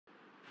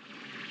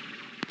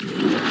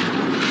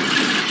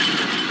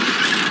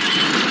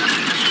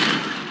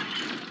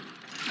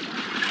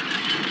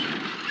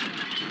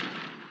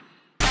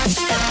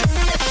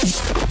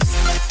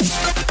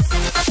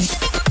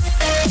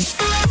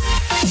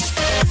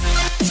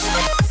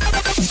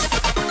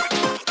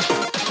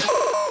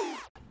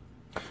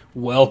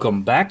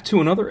Welcome back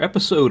to another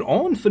episode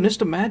on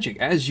Fenistamagic.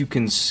 As you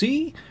can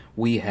see,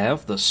 we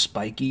have the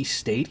SPIKY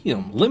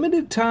Stadium.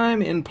 Limited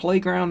time in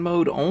playground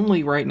mode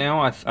only right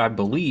now, I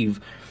believe.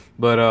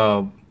 But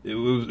it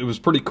was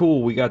pretty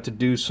cool. We got to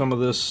do some of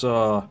this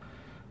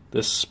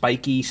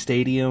SPIKY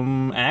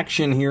Stadium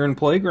action here in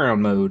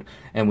playground mode.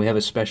 And we have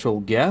a special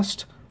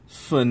guest,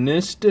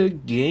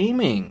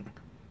 Fenistamagic.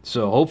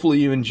 So hopefully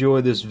you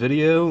enjoy this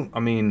video. I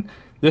mean,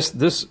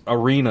 this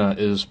arena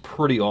is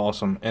pretty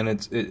awesome, and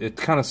it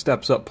kind of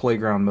steps up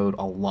playground mode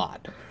a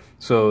lot.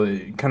 So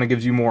it kind of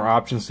gives you more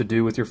options to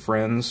do with your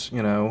friends,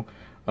 you know.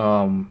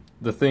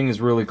 The thing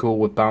is really cool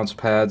with bounce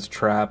pads,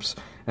 traps,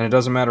 and it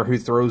doesn't matter who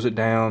throws it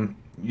down,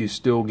 you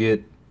still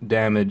get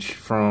damage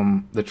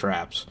from the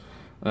traps.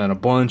 And a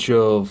bunch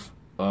of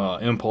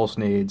impulse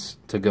nades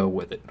to go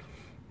with it.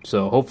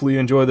 So hopefully you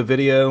enjoy the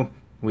video.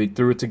 We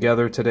threw it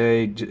together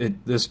today.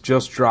 This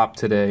just dropped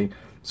today.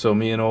 So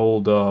me and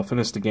old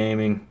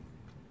Fenistamagic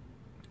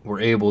were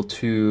able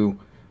to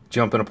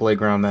jump in a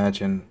playground match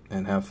and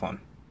have fun.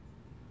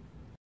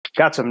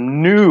 Got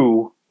some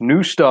new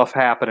stuff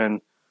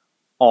happening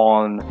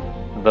on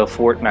the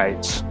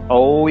Fortnites.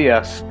 Oh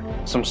yes,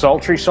 some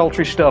sultry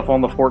stuff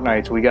on the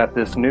Fortnites. We got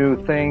this new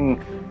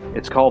thing.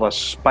 It's called a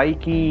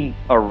SPIKY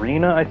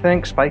Arena, I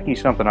think. SPIKY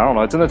something, I don't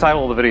know. It's in the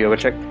title of the video.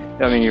 Check.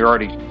 I mean, you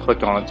already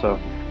clicked on it, so.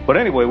 But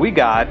anyway, we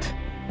got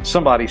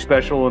somebody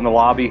special in the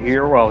lobby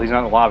here. Well, he's not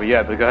in the lobby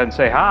yet, but go ahead and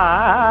say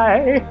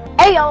hi.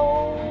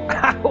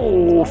 Heyo!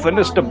 Oh,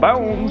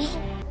 Fenistamagic.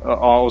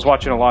 I was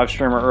watching a live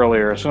streamer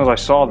earlier. As soon as I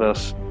saw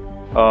this,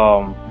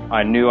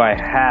 I knew I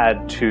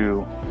had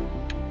to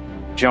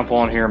jump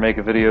on here and make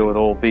a video with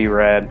old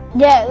B-Rad.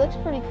 Yeah, it looks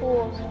pretty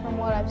cool from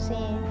what I've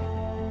seen.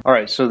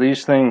 Alright, so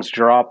these things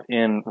drop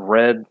in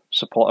red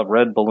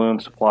balloon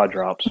supply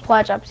drops.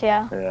 Supply drops,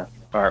 yeah. Yeah.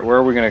 Alright, where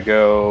are we going to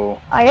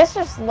go? I guess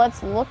just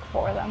let's look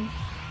for them.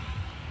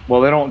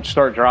 Well, they don't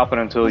start dropping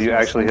until you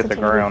actually hit the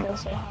ground.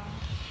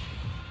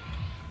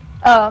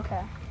 Oh,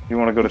 okay. You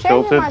want to go to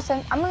tilted?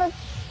 I'm gonna...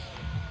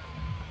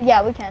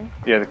 Yeah, we can.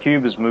 Yeah, the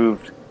cube has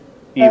moved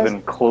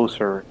even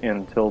closer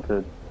in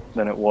tilted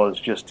than it was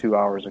just 2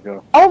 hours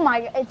ago. Oh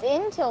my god, it's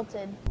in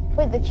tilted.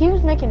 Wait, the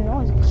cube's making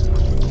noises.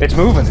 It's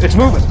moving! It's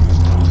moving!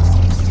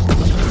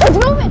 It's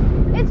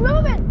moving! It's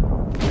moving!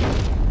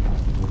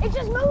 It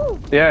just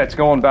moved! Yeah, it's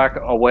going back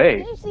away.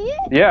 Did you see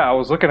it? Yeah, I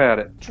was looking at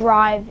it.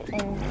 Drive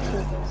into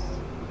this.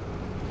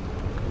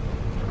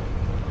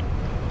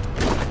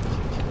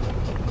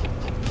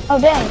 Oh,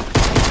 dang.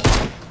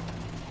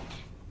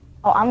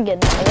 Oh, I'm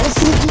getting out of this.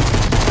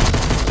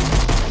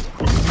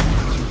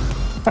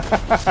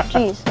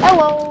 Jeez.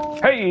 Hello!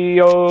 Hey,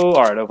 yo!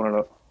 Alright, open it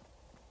up.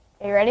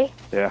 Are you ready?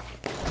 Yeah.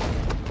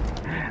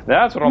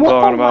 That's what I'm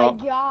talking about. Oh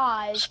my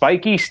gosh.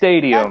 SPIKY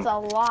Stadium. That's a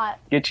lot.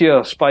 Get you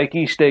a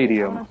SPIKY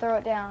Stadium. I'm gonna throw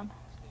it down.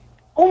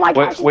 Oh my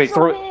gosh, wait, it's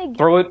so big.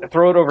 throw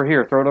it over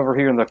here. Throw it over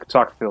here in the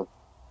soccer field.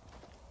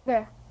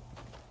 Where?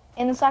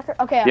 In the soccer?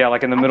 Okay. Yeah,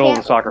 like in the middle of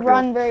the soccer field.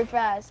 Run very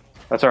fast.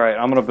 That's alright.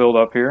 I'm gonna build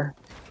up here,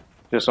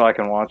 just so I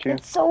can watch you.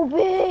 It's so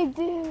big,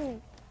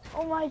 dude.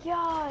 Oh my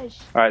gosh.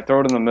 Alright, throw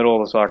it in the middle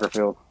of the soccer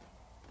field.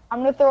 I'm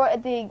gonna throw it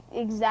at the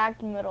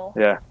exact middle.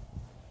 Yeah.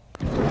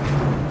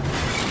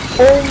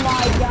 Oh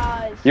my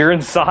gosh. You're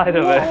inside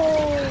of it.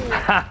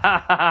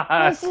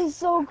 This is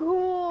so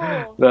cool.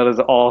 That is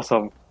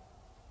awesome.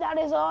 That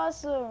is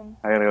awesome.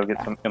 I gotta go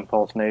get some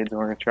impulse nades, and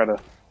we're gonna try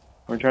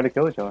to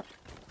kill each other.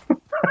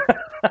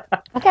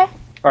 Okay.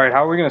 All right,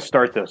 how are we gonna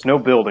start this? No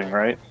building,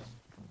 right?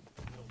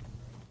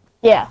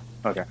 Yeah.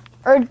 Okay.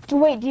 Or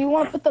wait, do you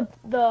want to put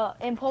the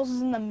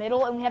impulses in the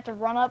middle, and we have to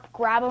run up,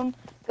 grab them,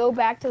 go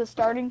back to the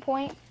starting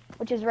point,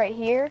 which is right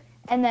here,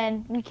 and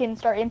then we can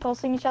start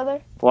impulsing each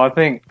other? Well, I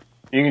think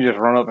you can just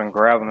run up and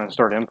grab them and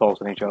start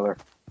impulsing each other.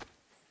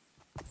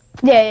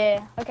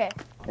 Yeah. Okay.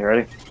 You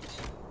ready?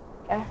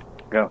 Okay.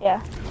 Go.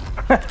 Yeah.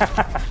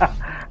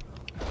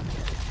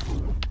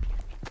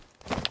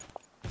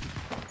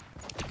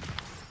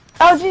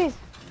 Oh, jeez.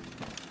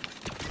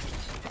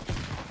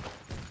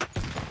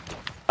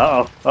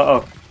 Uh-oh.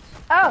 Uh-oh.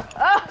 Oh,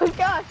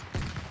 gosh.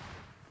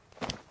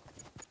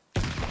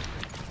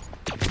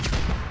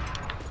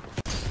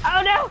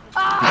 Oh, no.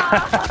 Oh.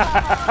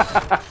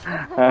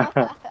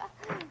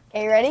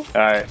 Okay, you ready?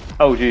 All right.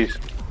 Oh, jeez.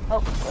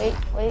 Oh,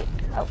 wait.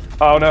 Oh.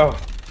 Oh, no.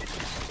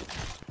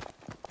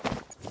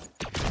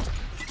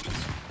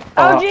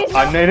 Oh, jeez.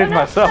 I naded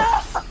myself.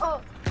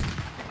 No.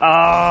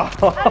 Oh.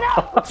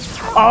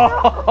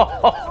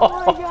 Oh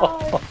my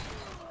god.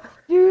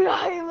 Dude,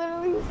 I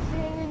literally was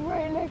standing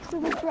right next to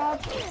the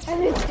trap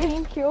and it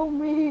didn't kill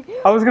me.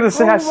 I was gonna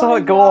say, I saw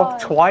it go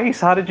off God. twice.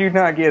 How did you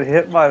not get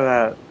hit by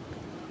that?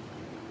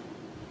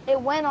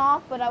 It went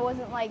off, but I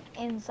wasn't like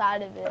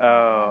inside of it.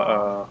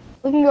 Oh.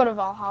 We can go to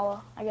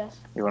Valhalla, I guess.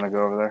 You wanna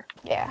go over there?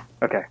 Yeah.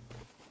 Okay.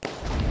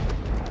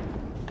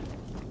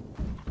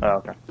 Oh,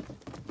 okay.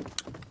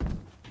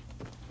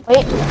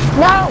 Wait.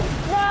 No!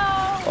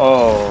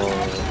 Oh.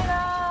 Get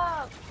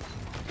up!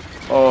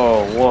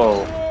 Oh,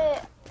 whoa.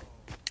 Shit.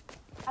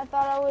 I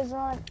thought I was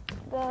on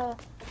the...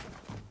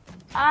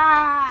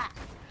 Ah!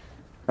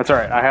 That's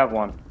alright, I have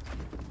one.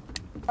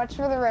 Watch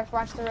for the rift.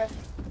 Watch the rift.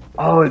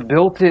 Oh, it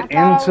built it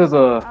into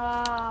the...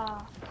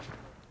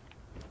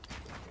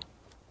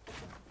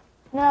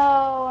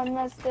 No, I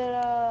messed it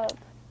up.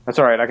 That's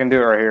alright, I can do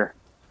it right here.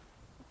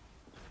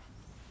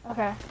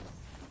 Okay.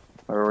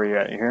 Where were you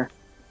at? You here?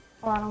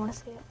 Hold on, I want to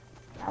see it.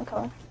 I'm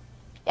coming.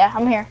 Yeah,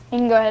 I'm here. You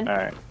can go ahead.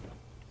 Alright.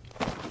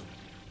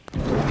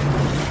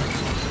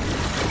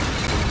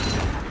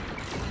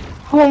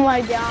 Oh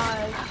my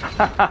god.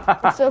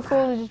 It's so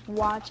cool to just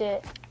watch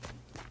it.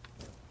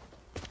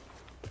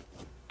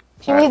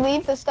 Should we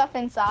leave the stuff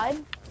inside?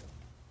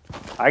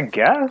 I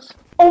guess.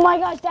 Oh my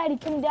gosh, Daddy,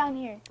 come down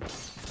here.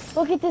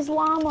 Look at this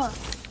llama.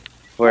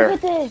 Where?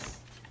 Look at this.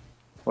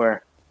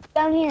 Where?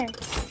 Down here.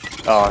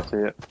 Oh, I see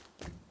it.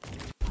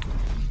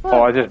 Look.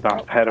 Oh, I just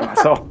bounced ahead of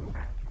myself.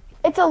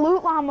 It's a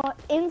loot llama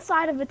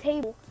inside of a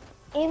table.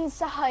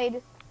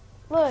 Inside.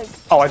 Look.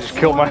 Oh, I just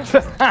killed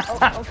myself.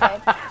 Oh, okay.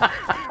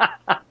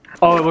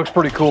 Oh, it looks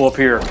pretty cool up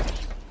here.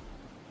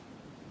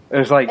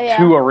 There's like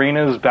two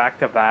arenas back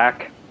to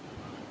back.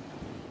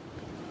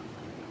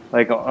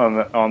 Like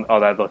oh,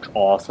 that looks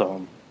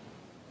awesome.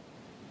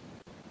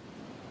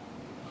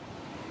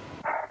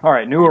 All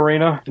right, new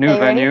arena, new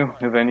venue, ready?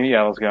 new venue.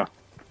 Yeah, let's go.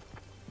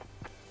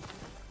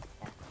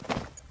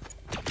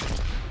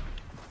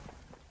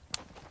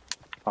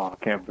 Oh, I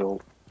can't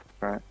build.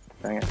 All right,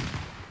 dang it.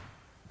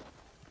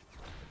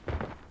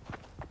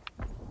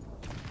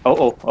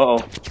 Uh-oh.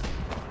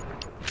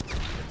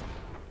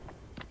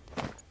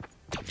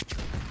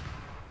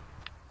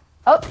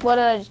 Oh, what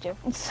did I just do?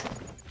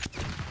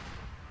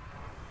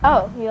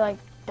 Oh, you like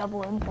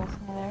double impulse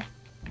me there.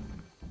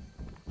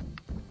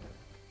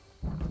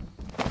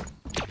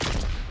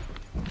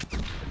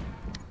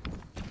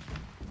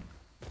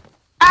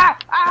 Ah!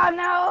 Ah,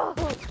 no!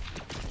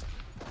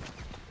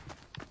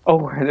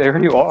 Oh, there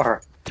you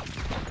are.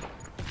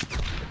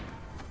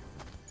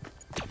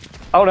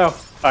 Oh no,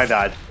 I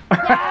died.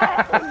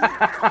 Yes!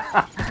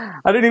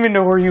 I didn't even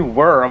know where you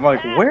were. I'm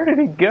like, where did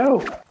he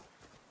go?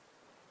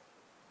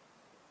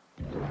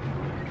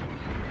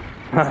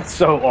 That's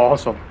so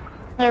awesome.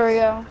 There we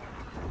go.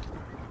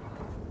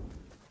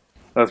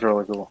 That's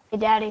really cool. Hey,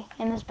 Daddy,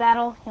 in this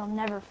battle, you'll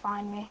never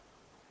find me.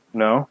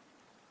 No?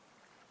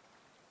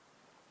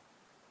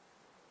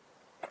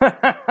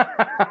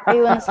 Are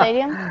you in the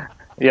stadium?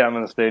 Yeah, I'm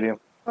in the stadium.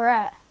 Where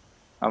at?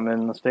 I'm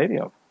in the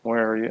stadium.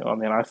 Where are you? I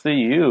mean, I see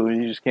you.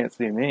 You just can't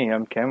see me.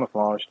 I'm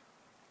camouflaged.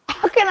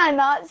 How can I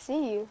not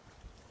see you?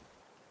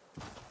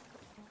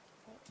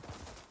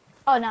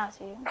 Oh, now I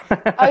see you.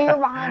 Oh, you were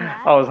behind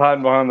that? I was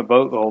hiding behind the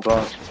boat the whole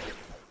time.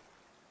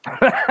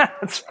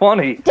 That's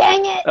funny.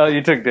 Dang it! Oh,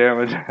 you took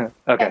damage.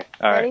 Okay,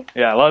 all right. Ready?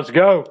 Yeah, let's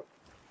go.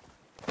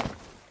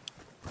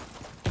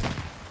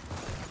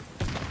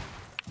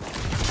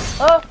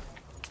 Oh!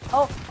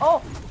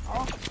 Uh-oh.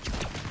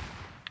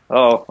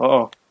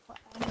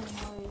 I don't even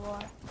know where you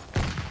are.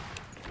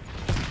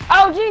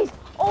 Oh, jeez!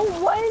 Oh,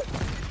 what?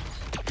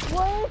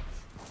 What?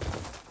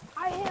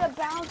 I hit a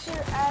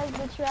bouncer as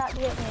the trap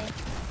hit me.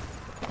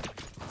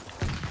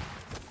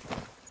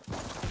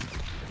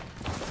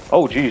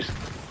 Oh, jeez.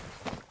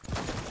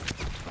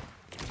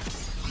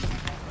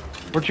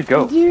 Where'd you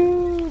go?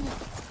 Dude!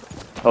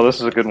 Oh, this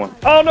is a good one.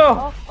 Oh,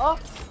 no!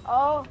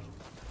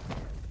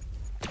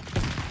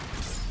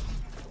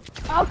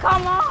 Oh,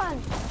 come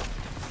on!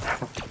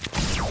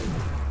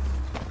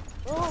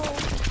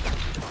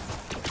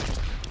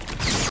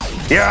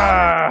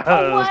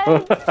 Yeah!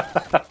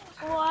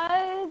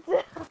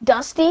 What?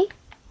 Dusty?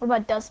 What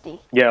about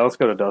Dusty? Yeah, let's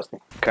go to Dusty.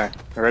 Okay,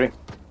 you ready?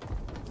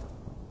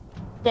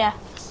 Yeah.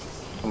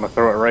 I'm gonna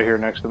throw it right here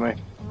next to me.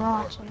 I'm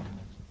watching.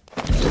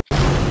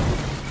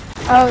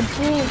 Oh,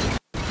 jeez.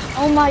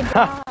 Oh my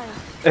god.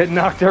 It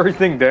knocked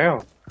everything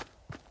down.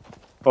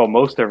 Well,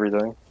 most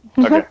everything.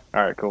 Okay,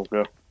 alright, cool,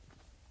 go.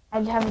 I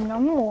just have a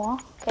normal wall.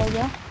 Okay,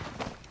 go.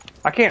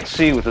 I can't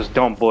see with this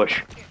dumb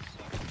bush.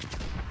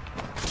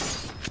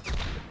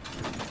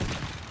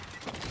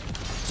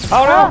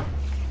 Oh no!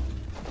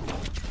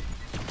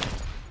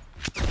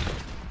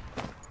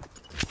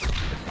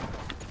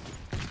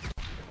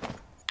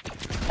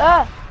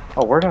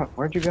 Oh,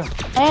 where'd you go?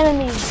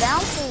 Enemies,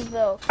 bouncers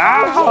though.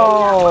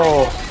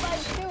 Ow!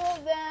 Like 2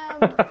 of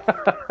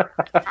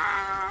them.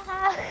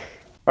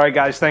 Alright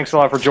guys, thanks a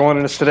lot for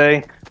joining us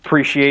today.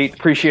 Appreciate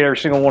every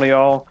single one of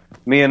y'all.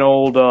 Me and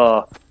old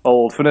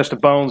Finista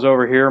Bones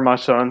over here, my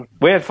son.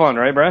 We had fun,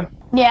 right, Brad?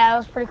 Yeah, it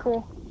was pretty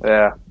cool.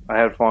 Yeah, I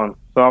had fun.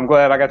 So I'm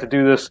glad I got to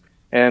do this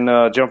and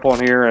jump on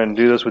here and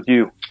do this with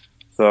you.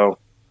 So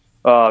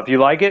if you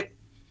like it,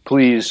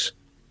 please,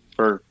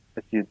 or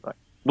if you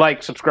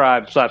like,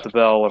 subscribe, slap the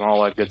bell, and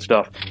all that good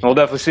stuff. And we'll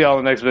definitely see y'all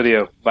in the next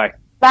video. Bye.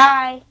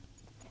 Bye.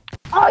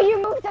 Oh,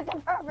 you moved at the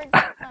perfect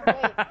time.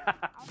 Wait.